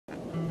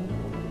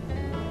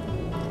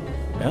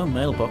Our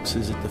mailbox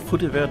is at the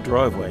foot of our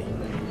driveway,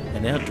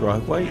 and our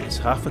driveway is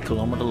half a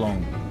kilometre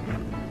long.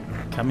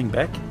 Coming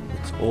back,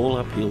 it's all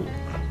uphill.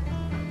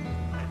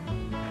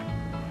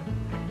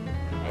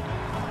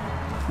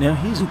 Now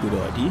here's a good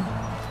idea.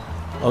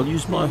 I'll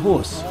use my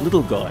horse,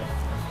 Little Guy.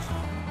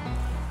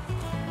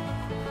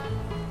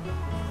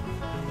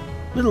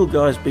 Little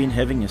Guy's been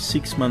having a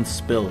 6-month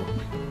spell,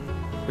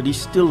 but he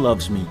still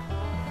loves me.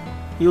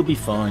 He'll be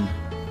fine.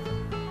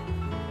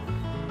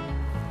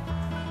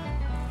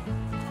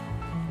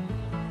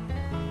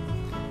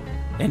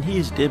 And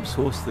here's Deb's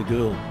horse, the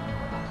girl,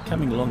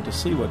 coming along to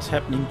see what's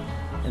happening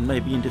and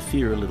maybe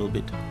interfere a little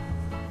bit.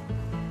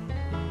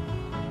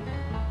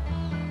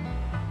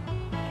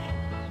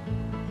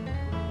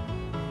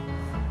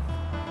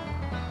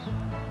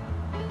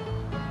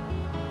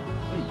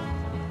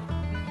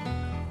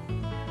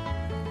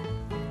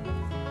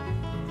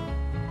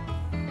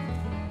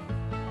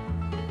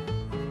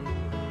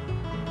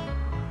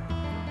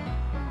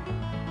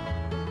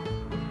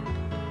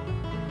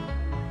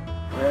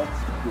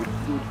 That's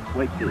good.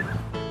 Wait there.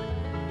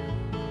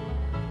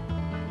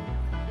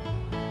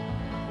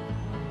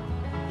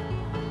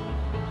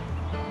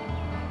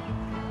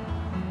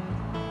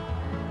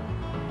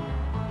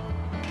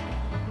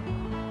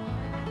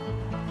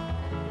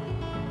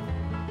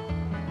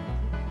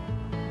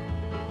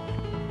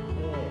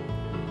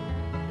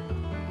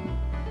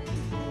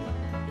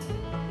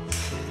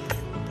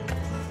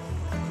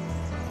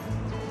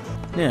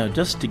 Now,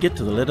 just to get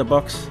to the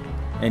letterbox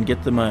and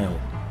get the mail.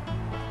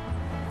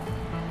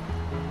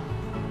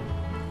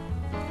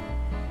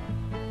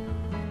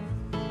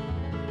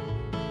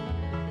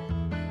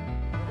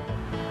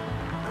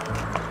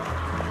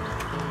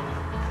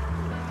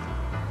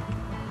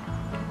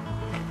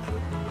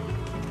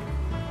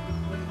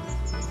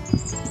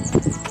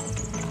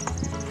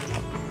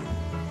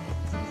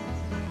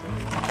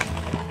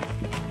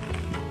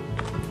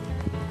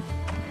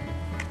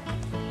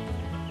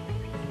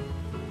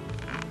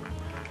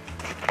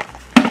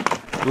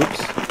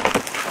 Whoops.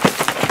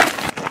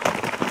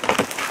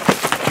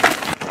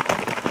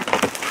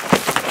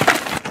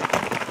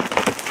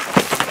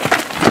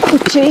 Oh,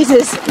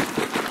 Jesus.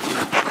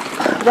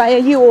 Ray, are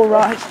you all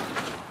right?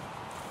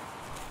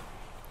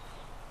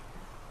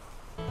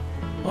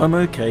 I'm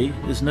okay,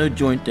 there's no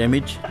joint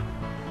damage.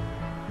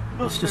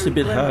 It's just a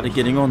bit harder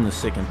getting on the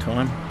second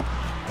time.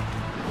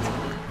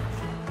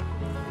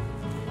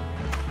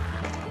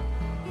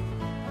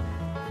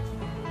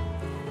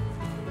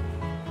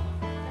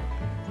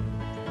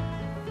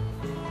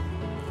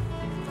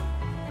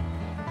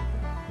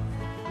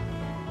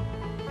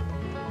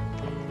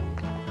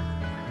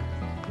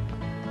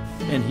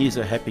 And here's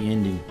a happy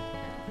ending.